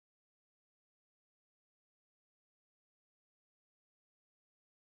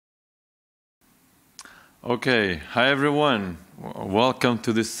Okay, hi everyone. Welcome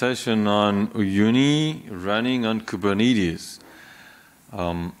to this session on Uyuni running on Kubernetes.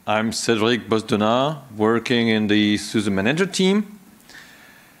 I'm Cédric Bosdonnat, working in the SUSE Manager team.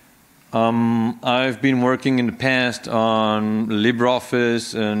 I've been working in the past on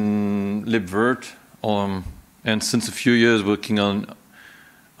LibreOffice and libvirt, and since a few years working on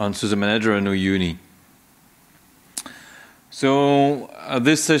SUSE Manager and Uyuni. So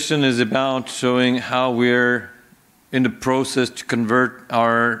this session is about showing how we're in the process to convert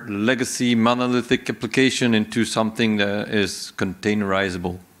our legacy monolithic application into something that is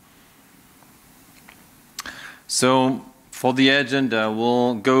containerizable. So for the agenda,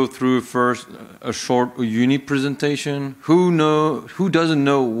 we'll go through first a short Uyuni presentation. Who doesn't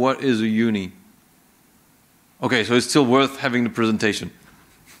know what is Uyuni? Okay, so it's still worth having the presentation.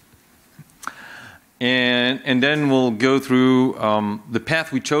 And then we'll go through the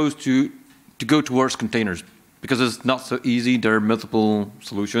path we chose to go towards containers, because it's not so easy. There are multiple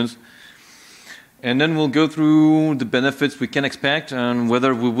solutions. And then we'll go through the benefits we can expect and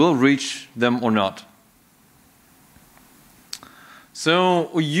whether we will reach them or not. So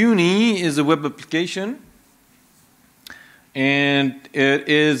Uyuni is a web application, and it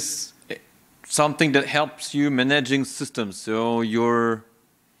is something that helps you managing systems. So your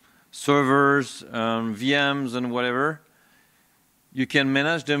servers, VMs, and whatever, you can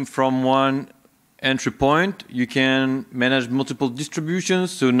manage them from one entry point. You can manage multiple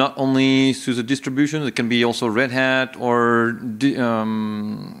distributions, so not only SUSE distributions, it can be also Red Hat or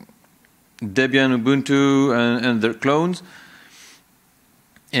Debian, Ubuntu, and their clones.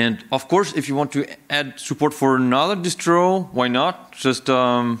 And of course, if you want to add support for another distro, why not? Just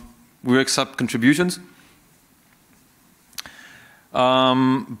we accept contributions.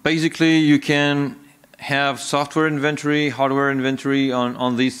 Basically, you can have software inventory, hardware inventory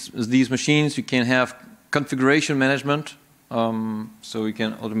on these machines. You can have configuration management, so you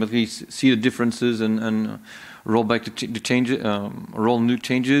can ultimately see the differences and roll back the changes, roll new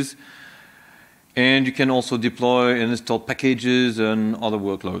changes. And you can also deploy and install packages and other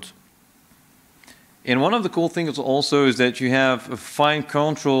workloads. And one of the cool things also is that you have a fine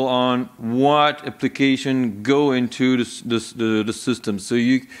control on what application go into the system. So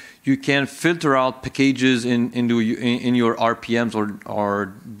you can filter out packages in your RPMs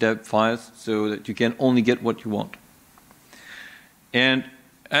or deb files, so that you can only get what you want. And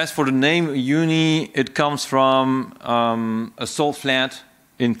as for the name Uyuni, it comes from a salt flat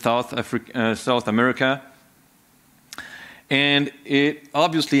in South America. And it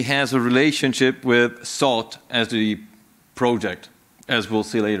obviously has a relationship with salt as the project, as we'll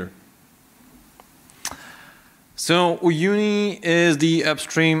see later. So Uyuni is the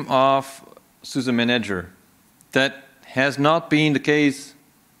upstream of SUSE Manager. That has not been the case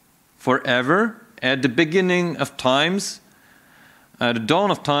forever. At the beginning of times, at the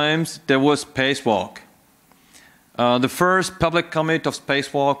dawn of times, there was Spacewalk. The first public commit of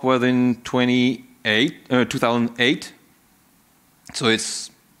Spacewalk was in 2008. So it's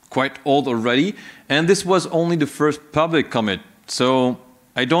quite old already. And this was only the first public commit. So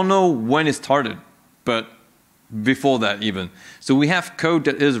I don't know when it started, but before that even. So we have code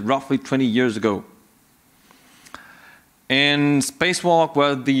that is roughly 20 years ago. And Spacewalk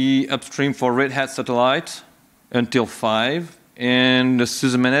was the upstream for Red Hat Satellite until 5, and the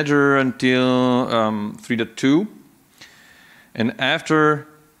SUSE Manager until 3.2. And after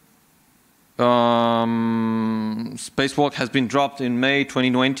Spacewalk has been dropped in May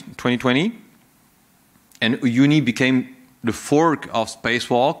 2020, and Uyuni became the fork of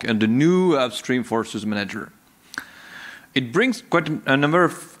Spacewalk and the new upstream for SUSE Manager. It brings quite a number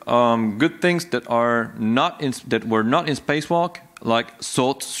of good things that were not in Spacewalk, like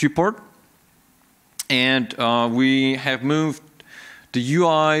salt support, and we have moved the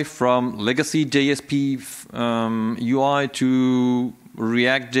UI from legacy JSP UI to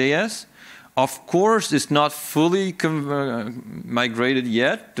React.js. Of course, it's not fully migrated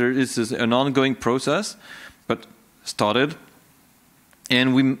yet. There is an ongoing process, but started.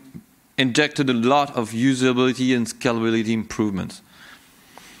 And we injected a lot of usability and scalability improvements.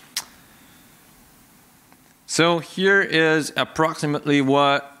 So here is approximately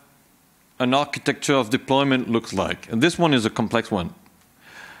what an architecture of deployment looks like. And this one is a complex one.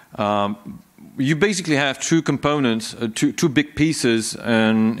 You basically have two components, two big pieces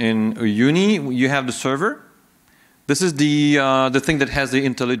in Uyuni. You have the server. This is the thing that has the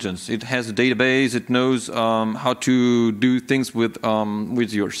intelligence. It has a database. It knows how to do things with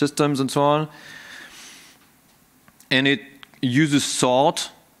your systems and so on. And it uses salt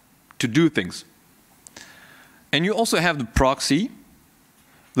to do things. And you also have the proxy.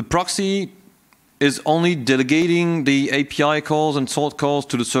 The proxy is only delegating the API calls and salt calls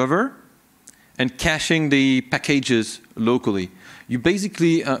to the server and caching the packages locally. You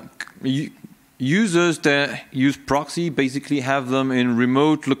basically, users that use proxy basically have them in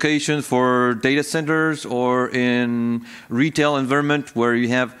remote locations for data centers or in retail environment where you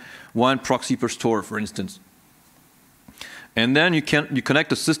have one proxy per store, for instance. And then you connect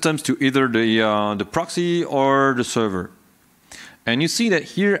the systems to either the proxy or the server. And you see that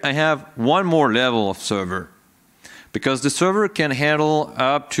here I have one more level of server, because the server can handle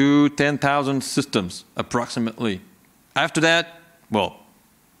up to 10,000 systems approximately. After that, well,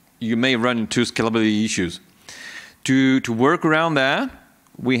 you may run into scalability issues. To work around that,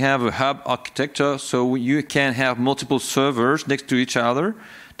 we have a hub architecture, so you can have multiple servers next to each other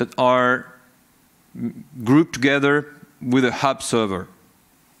that are grouped together with a hub server.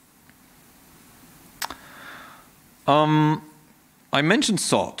 I mentioned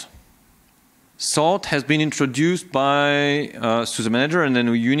Salt. Salt has been introduced by SUSE Manager and then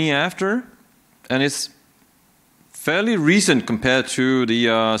Uyuni after, and it's fairly recent compared to the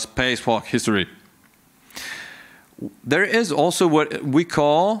spacewalk history. There is also what we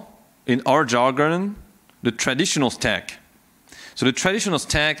call, in our jargon, the traditional stack. So the traditional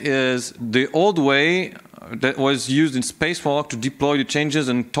stack is the old way that was used in spacewalk to deploy the changes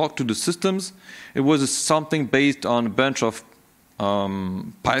and talk to the systems. It was something based on a bunch of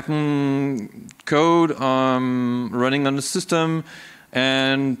Python code running on the system,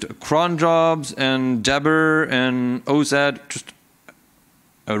 and cron jobs and Jabber and OZ, just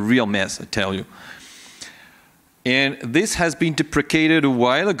a real mess, I tell you. And this has been deprecated a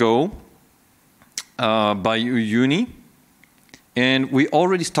while ago by Uyuni, and we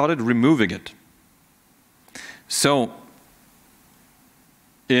already started removing it. So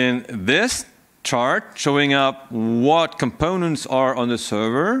in this chart showing up what components are on the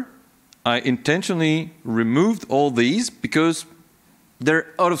server, I intentionally removed all these because they're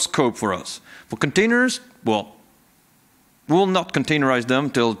out of scope for us. For containers, well, we will not containerize them,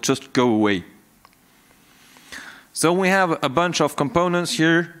 they'll just go away. So we have a bunch of components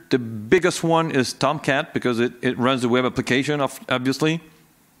here. The biggest one is Tomcat because it runs the web application, obviously.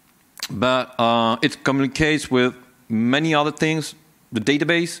 But it communicates with many other things, the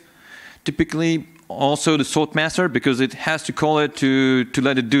database, typically also the sort master because it has to call it to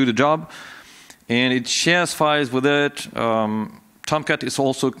let it do the job. And it shares files with it. Tomcat is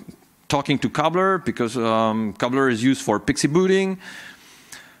also talking to Cobbler because Cobbler is used for PXE booting.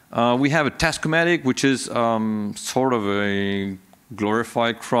 We have a Taskomatic, which is sort of a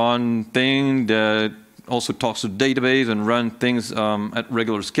glorified cron thing that also talks to the database and runs things at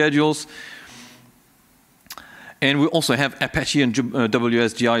regular schedules. And we also have Apache and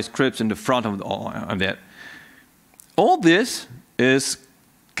WSGI scripts in the front of that. All this is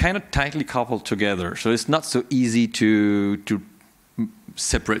kind of tightly coupled together, so it's not so easy to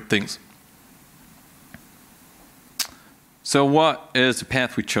separate things. So what is the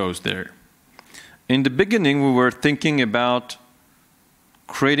path we chose there? In the beginning, we were thinking about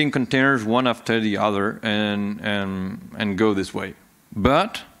creating containers one after the other and go this way.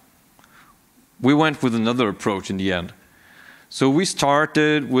 But we went with another approach in the end. So we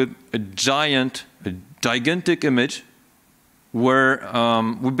started with a gigantic image where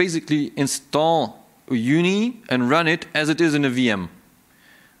we basically install Uyuni and run it as it is in a VM.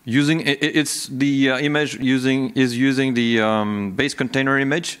 Using it's the image is using the base container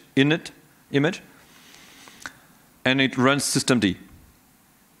image init image, and it runs systemd.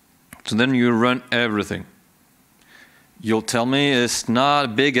 So then you run everything. You'll tell me it's not a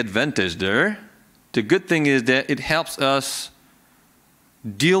big advantage there. The good thing is that it helps us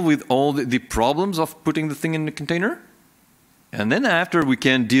deal with all the problems of putting the thing in the container, and then after we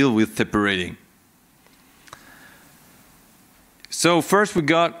can deal with separating. So first we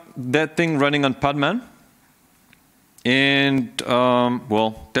got that thing running on Podman, and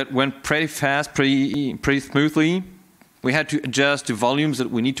well, that went pretty fast, pretty smoothly. We had to adjust the volumes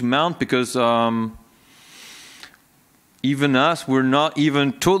that we need to mount because even us, we're not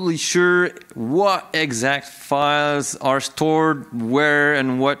even totally sure what exact files are stored where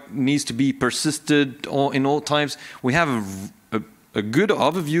and what needs to be persisted in all times. We have a good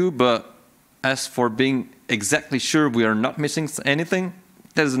overview, but as for being exactly sure we are not missing anything,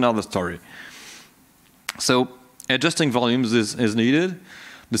 that is another story. So adjusting volumes is needed.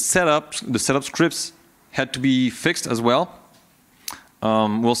 The setup scripts had to be fixed as well.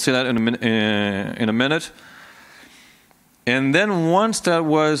 We'll see that in a minute. And then once that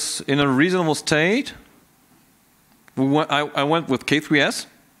was in a reasonable state, I went with K3S.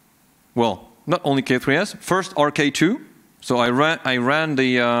 Well, not only K3S. First RK2, So I ran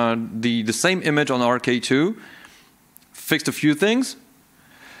the same image on RK2, fixed a few things,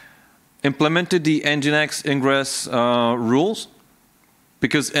 implemented the Nginx ingress rules,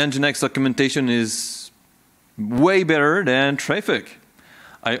 because Nginx documentation is way better than Traefik.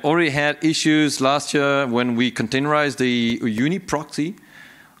 I already had issues last year when we containerized the Uyuni proxy.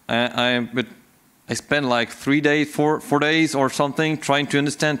 But I spent like 3 days, 4 days or something trying to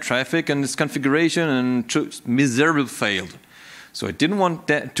understand traffic and its configuration, and miserably failed. So I didn't want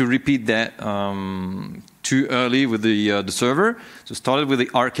that to repeat that too early with the server. So started with the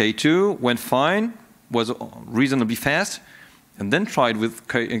RK2, went fine, was reasonably fast, and then tried with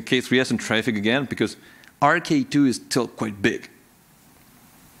K3s and Traefik again, because RK2 is still quite big.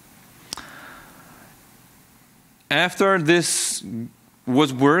 After this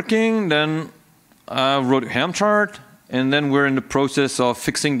was working, then I wrote a Helm chart, and then we're in the process of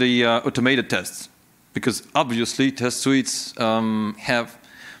fixing the automated tests, because obviously test suites have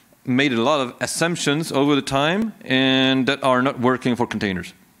made a lot of assumptions over the time and that are not working for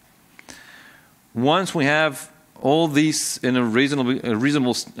containers. Once we have all these in a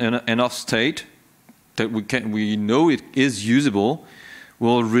reasonable enough state that we know it is usable,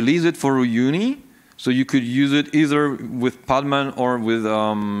 we'll release it for Uyuni, so you could use it either with Podman or with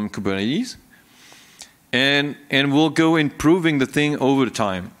Kubernetes, and we'll go improving the thing over the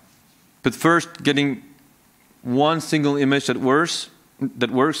time. But first, getting one single image that works,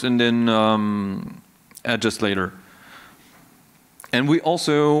 and then adjust later. And we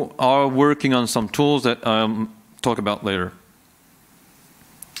also are working on some tools that I'll talk about later.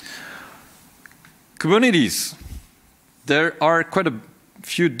 Kubernetes. There are quite a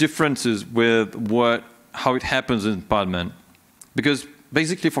few differences with how it happens in Podman. Because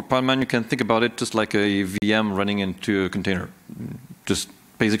basically for Podman, you can think about it just like a VM running into a container. Just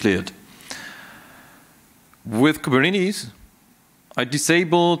basically it. With Kubernetes, I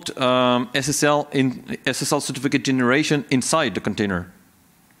disabled SSL certificate generation inside the container.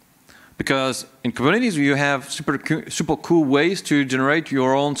 Because in Kubernetes, you have super cool ways to generate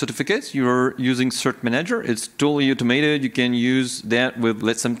your own certificates. You're using Cert Manager. It's totally automated. You can use that with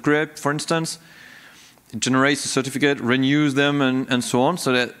Let's Encrypt, for instance. It generates a certificate, renews them, and so on,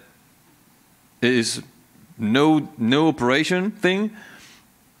 so that it is no operation thing,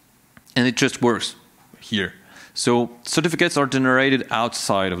 and it just works here. So certificates are generated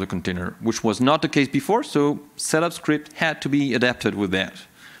outside of the container, which was not the case before, so setup script had to be adapted with that.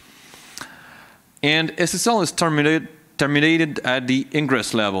 And SSL is terminated at the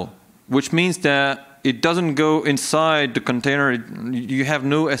ingress level, which means that it doesn't go inside the container. You have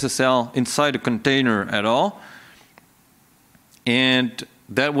no SSL inside the container at all. And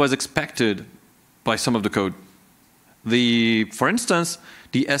that was expected by some of the code. For instance,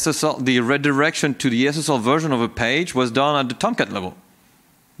 the redirection to the SSL version of a page was done at the Tomcat level.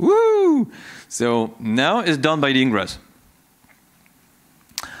 Woo! So now it's done by the ingress.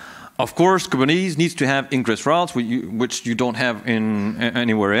 Of course, Kubernetes needs to have ingress routes, which you don't have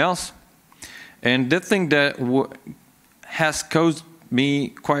anywhere else. And the thing that has caused me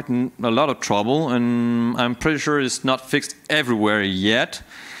quite a lot of trouble, and I'm pretty sure it's not fixed everywhere yet,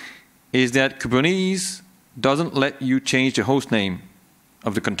 is that Kubernetes doesn't let you change the host name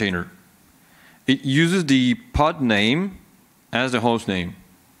of the container. It uses the pod name as the host name.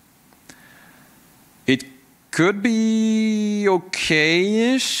 It could be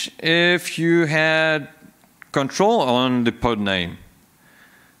okay-ish if you had control on the pod name.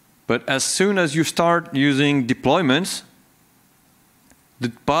 But as soon as you start using deployments, the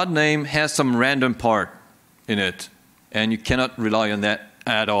pod name has some random part in it, and you cannot rely on that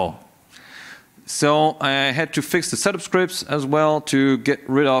at all. So I had to fix the setup scripts as well to get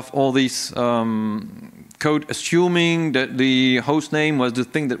rid of all these code assuming that the host name was the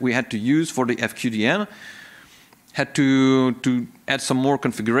thing that we had to use for the FQDN. Had to add some more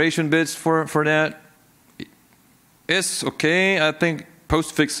configuration bits for that. It's okay. I think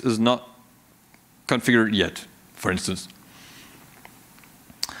postfix is not configured yet, for instance.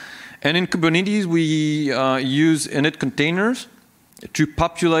 And in Kubernetes, we use init containers to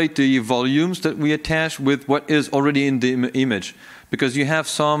populate the volumes that we attach with what is already in the image. Because you have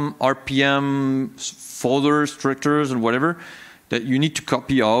some RPM folders, structures, and whatever that you need to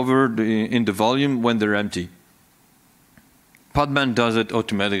copy over in the volume when they're empty. Podman does it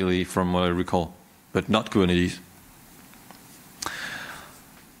automatically from what I recall, but not Kubernetes.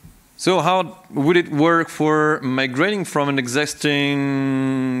 So how would it work for migrating from an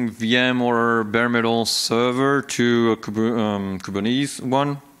existing VM or bare metal server to a Kubernetes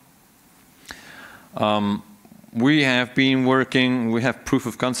one? we have been working, we have proof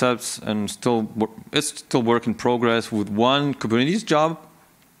of concepts, and it's still work in progress with one Kubernetes job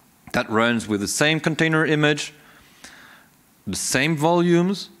that runs with the same container image, the same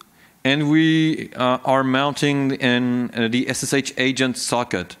volumes, and we are mounting in the SSH agent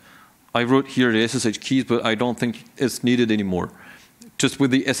socket. I wrote here the SSH keys, but I don't think it's needed anymore. Just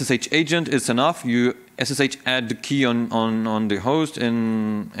with the SSH agent, it's enough. You SSH add the key on the host,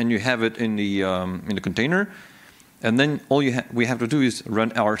 and you have it in the container, and then all we have to do is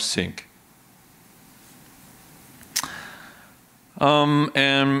run our sync.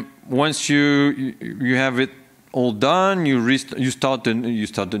 And once you have it all done, you start the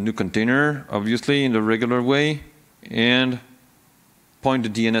new container, obviously in the regular way, and point the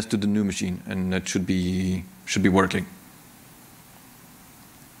DNS to the new machine, and that should be working.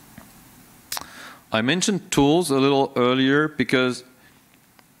 I mentioned tools a little earlier because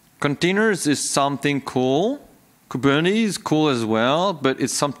containers is something cool. Kubernetes is cool as well, but it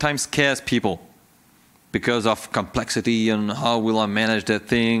sometimes scares people because of complexity and how will I manage that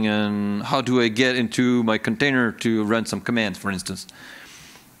thing and how do I get into my container to run some commands, for instance.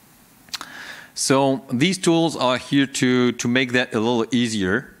 So these tools are here to make that a little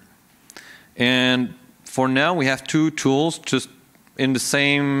easier. And for now, we have two tools just in the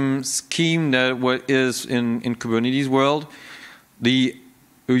same scheme that what is in Kubernetes world. The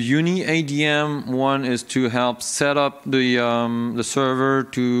Uyuni ADM one is to help set up the server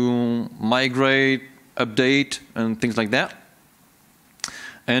to migrate, update, and things like that.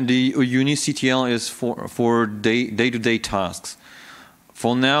 And the Uyuni CTL is for day-to-day tasks.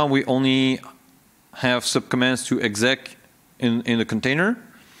 For now, we only have subcommands to exec in the container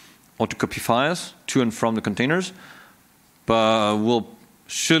or to copy files to and from the containers. But we'll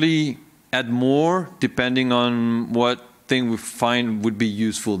surely add more depending on what thing we find would be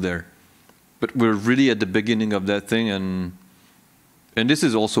useful there. But we're really at the beginning of that thing, and this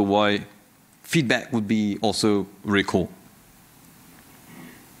is also why feedback would be also really cool.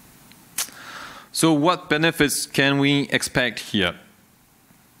 So what benefits can we expect here?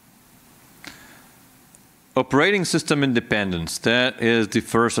 Operating system independence, that is the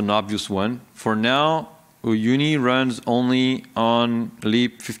first and obvious one. For now, Uyuni runs only on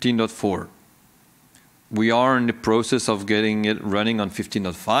Leap 15.4. We are in the process of getting it running on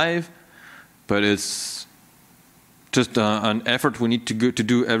 15.5, but it's just an effort we need to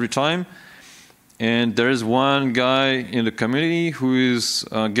do every time. And there is one guy in the community who is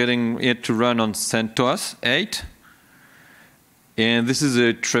getting it to run on CentOS 8. And this is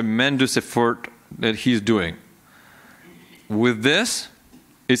a tremendous effort that he's doing. With this,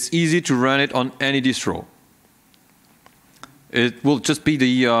 it's easy to run it on any distro. It will just be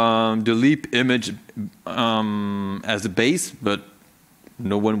the Leap image as the base, but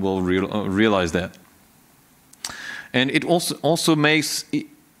no one will realize that. And it also makes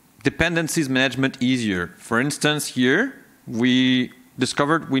dependencies management easier. For instance, here we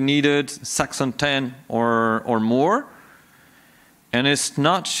discovered we needed Saxon 10 or more, and it's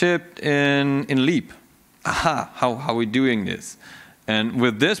not shipped in Leap. Aha! How are we doing this? And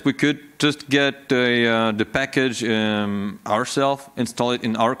with this, we could just get the package ourselves, install it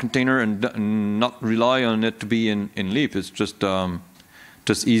in our container, and not rely on it to be in Leap. It's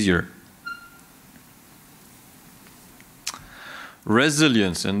just easier.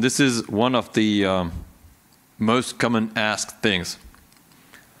 Resilience, and this is one of the most common asked things.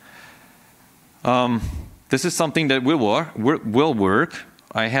 This is something that will work.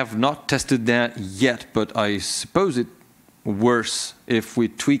 I have not tested that yet, but I suppose it works if we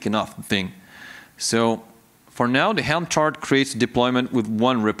tweak enough the thing. So for now, the Helm chart creates deployment with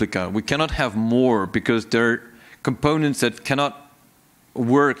one replica. We cannot have more because there are components that cannot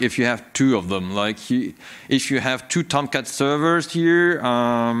work if you have two of them. Like if you have two Tomcat servers here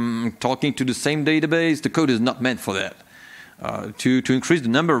talking to the same database, the code is not meant for that. To increase the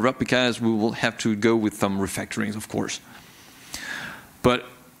number of replicas, we will have to go with some refactorings, of course. But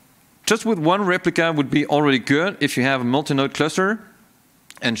just with one replica would be already good if you have a multi-node cluster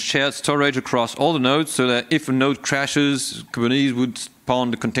and shared storage across all the nodes, so that if a node crashes, Kubernetes would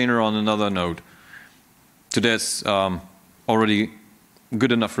spawn the container on another node. So that's already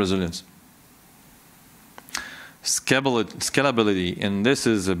good enough resilience. Scalability, and this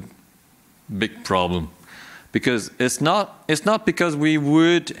is a big problem. Because it's not because we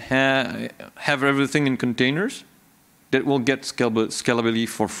would have everything in containers that will get scalability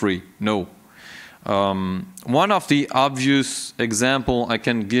for free. No. One of the obvious example I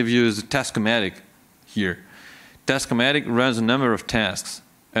can give you is Taskomatic here. Taskomatic runs a number of tasks,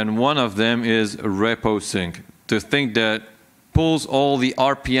 and one of them is a repo sync. To think that pulls all the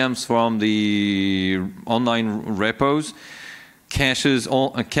RPMs from the online repos, caches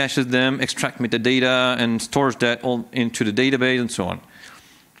them, extract metadata, and stores that all into the database, and so on.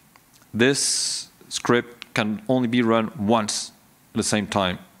 This script can only be run once at the same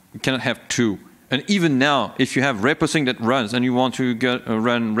time. You cannot have two. And even now, if you have reposing that runs and you want to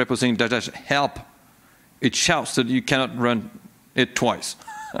run reposing -help, it shouts that you cannot run it twice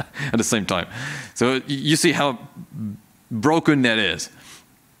at the same time. So you see how broken that is.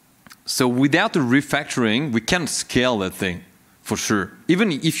 So without the refactoring, we can't scale that thing, for sure.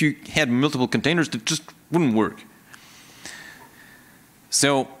 Even if you had multiple containers, it just wouldn't work.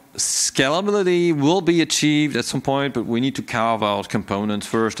 So scalability will be achieved at some point, but we need to carve out components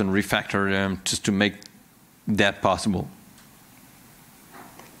first and refactor them just to make that possible.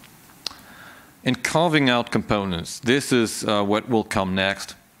 And carving out components, this is what will come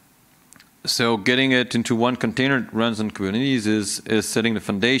next. So getting it into one container that runs on Kubernetes is setting the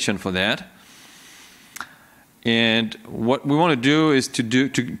foundation for that. And what we want to do is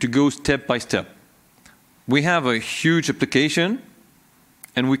to go step by step. We have a huge application,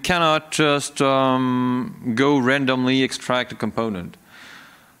 and we cannot just go randomly extract a component.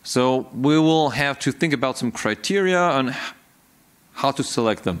 So we will have to think about some criteria on how to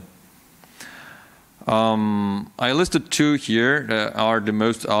select them. I listed two here that are the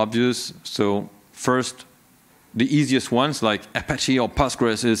most obvious. So first, the easiest ones like Apache or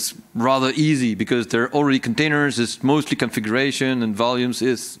Postgres is rather easy because they're already containers, it's mostly configuration, and volumes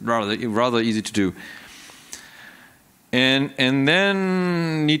is rather easy to do. And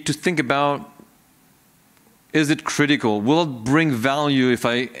then need to think about, is it critical? Will it bring value if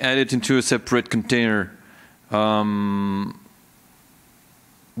I add it into a separate container?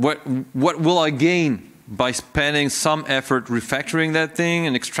 What will I gain by spending some effort refactoring that thing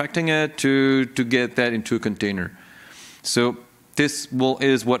and extracting it to get that into a container? So this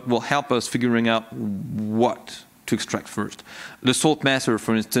is what will help us figuring out what to extract first. The salt master,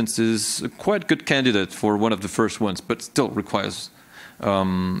 for instance, is a quite good candidate for one of the first ones, but still requires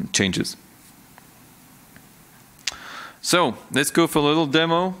changes. So let's go for a little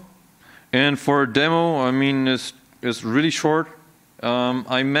demo. And for a demo, I mean, it's really short.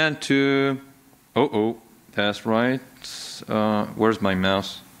 I meant to, that's right. Where's my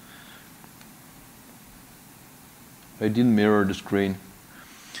mouse? I didn't mirror the screen.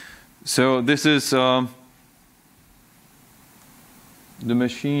 So this is the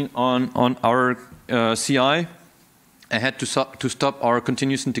machine on our CI. I had to stop our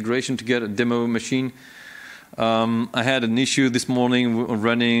continuous integration to get a demo machine. I had an issue this morning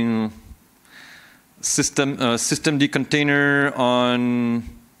running systemd container on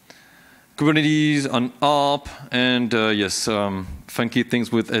Kubernetes, on ARP, and yes, funky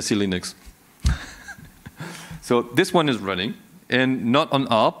things with SE Linux. So this one is running, and not on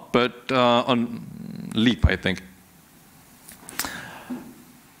ARP, but on Leap, I think.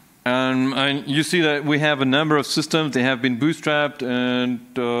 And you see that we have a number of systems. They have been bootstrapped,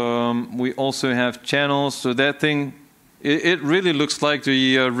 and we also have channels. So that thing, it really looks like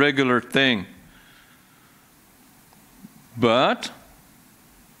the regular thing. But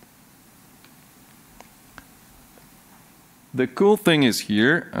the cool thing is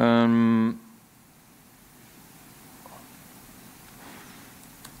here.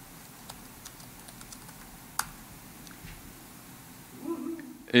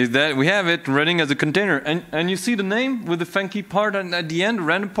 Is that we have it running as a container. And you see the name with the funky part at the end, the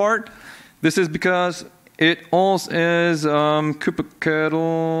random part? This is because it also is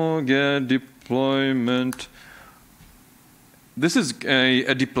kubectl get deployment. This is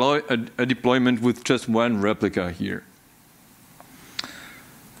a deployment with just one replica here.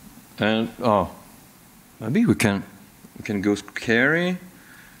 And maybe we can go carry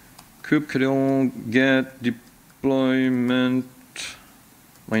kubectl get deployment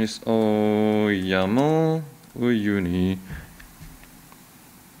minus YAML Uyuni.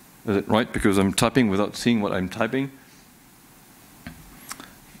 Is it right? Because I'm typing without seeing what I'm typing.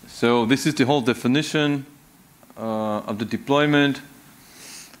 So this is the whole definition of the deployment.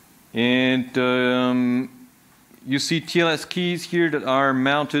 And you see TLS keys here that are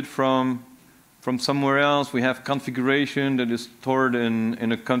mounted from somewhere else. We have configuration that is stored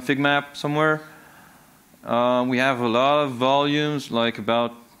in a config map somewhere. We have a lot of volumes, like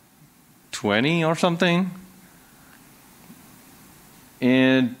about 20 or something.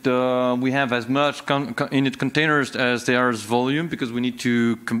 And we have as much init containers as there is volume, because we need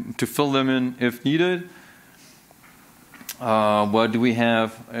to fill them in if needed. What do we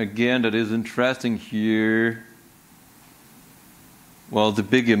have again that is interesting here? Well, the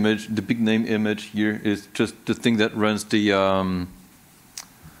big image, the big name image here is just the thing that runs the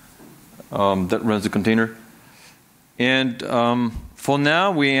container. And for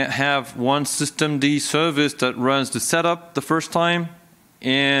now, we have one systemd service that runs the setup the first time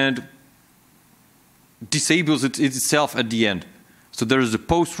and disables it itself at the end. So there is a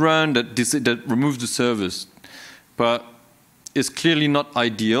post run that removes the service, but it's clearly not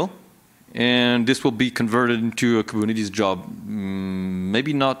ideal. And this will be converted into a Kubernetes job.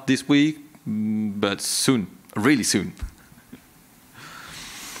 Maybe not this week, but soon, really soon.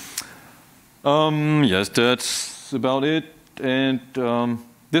 Yes, that's about it. And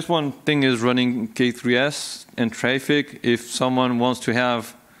this one thing is running K3s and traffic. If someone wants to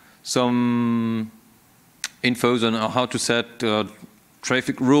have some infos on how to set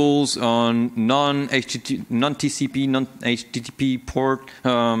traffic rules on non-TCP, non-HTTP port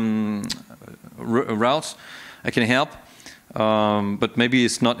routes, I can help, but maybe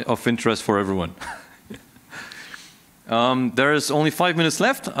it's not of interest for everyone. There is only 5 minutes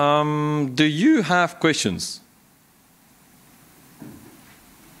left. Do you have questions?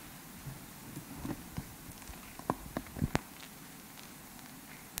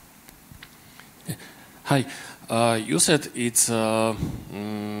 Hi. You said it's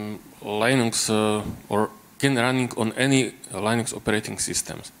Linux or can running on any Linux operating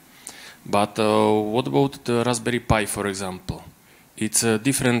systems. But what about the Raspberry Pi, for example? It's a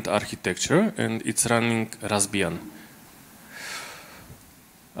different architecture and it's running Raspbian.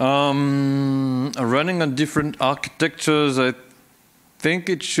 Running on different architectures, I think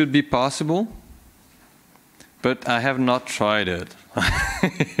it should be possible, but I have not tried it.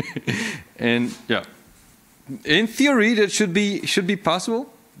 And yeah. In theory, that should be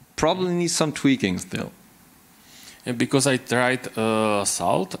possible. Probably needs some tweaking still. Yeah, because I tried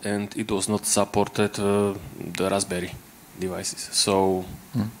Salt and it was not supported the Raspberry devices. So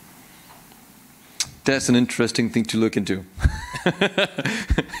that's an interesting thing to look into. You would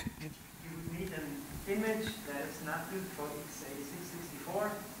need an image that is not good for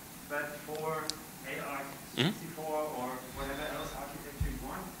x86-64, but for AR64 or whatever else architecture you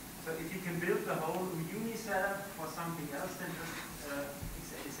want. So if you can build the whole Uyuni setup for something else than just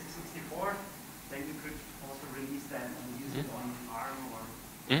x86-64, then you could also release that and use it on ARM or.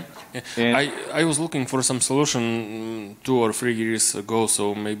 Yeah. I was looking for some solution 2 or 3 years ago,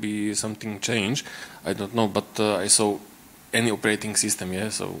 so maybe something changed. I don't know, but I saw any operating system, yeah,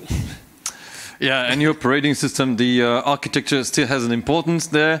 so. Yeah, any operating system, the architecture still has an importance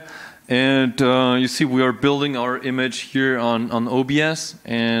there. And you see we are building our image here on OBS.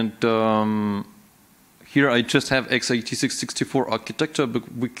 And here I just have x86-64 architecture,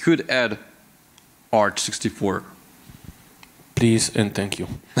 but we could add ARCH64. Please and thank you.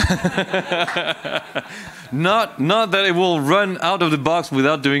 Not that it will run out of the box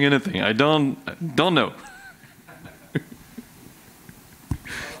without doing anything. I don't know.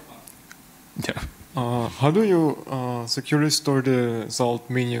 Yeah. How do you securely store the Salt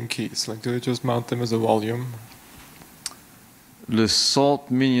minion keys? Like, do you just mount them as a volume? The Salt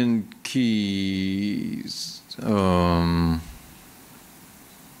minion keys. The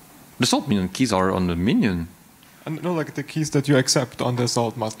Salt minion keys are on the minion. No, like the keys that you accept on the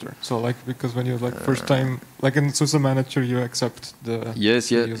Salt master. So, like, because when you like first time, like in SUSE manager, you accept the.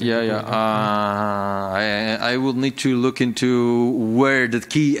 Yes, yeah. I will need to look into where the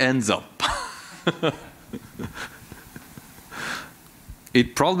key ends up.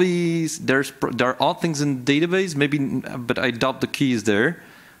 It probably there are odd things in the database, maybe, but I doubt the key is there,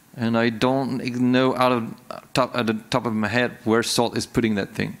 and I don't know at the top of my head where Salt is putting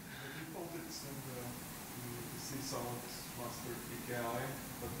that thing.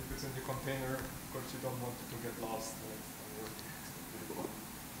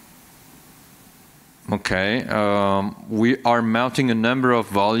 Okay, we are mounting a number of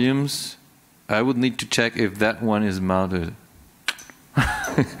volumes. I would need to check if that one is mounted.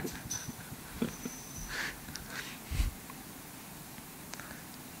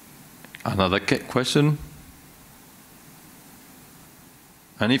 Another question?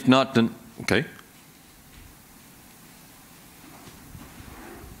 And if not, then okay.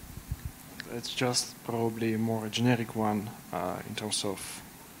 It's just probably more a generic one in terms of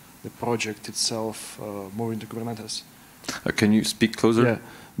the project itself moving to Kubernetes. Can you speak closer? Yeah.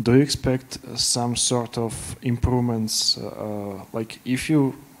 Do you expect some sort of improvements, like if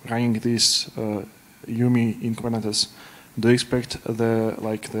you running this Uyuni in Kubernetes, do you expect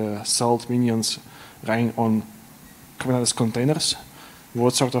the Salt minions running on Kubernetes containers?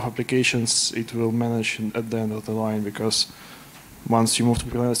 What sort of applications it will manage at the end of the line? Because once you move to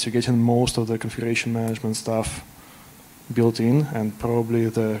Kubernetes, you get in most of the configuration management stuff built in, and probably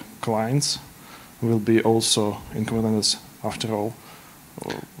the clients will be also in Kubernetes after all.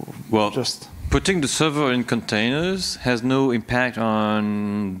 Well, just putting the server in containers has no impact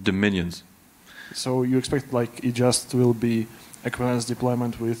on the minions. so you expect like it just will be a Kubernetes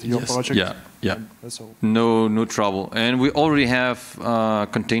deployment with your project? Yeah, yeah. That's all. No trouble. And we already have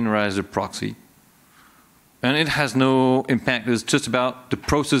containerized the proxy. And it has no impact. It's just about the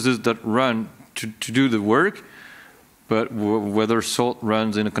processes that run to do the work. But whether salt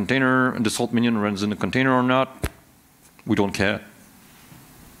runs in a container, and the salt minion runs in a container or not, we don't care.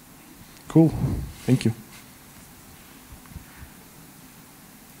 Cool. Thank you.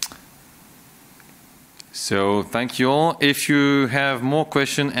 So thank you all. If you have more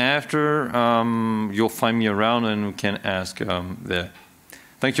questions after, you'll find me around and we can ask there.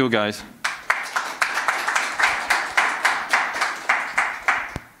 Thank you guys.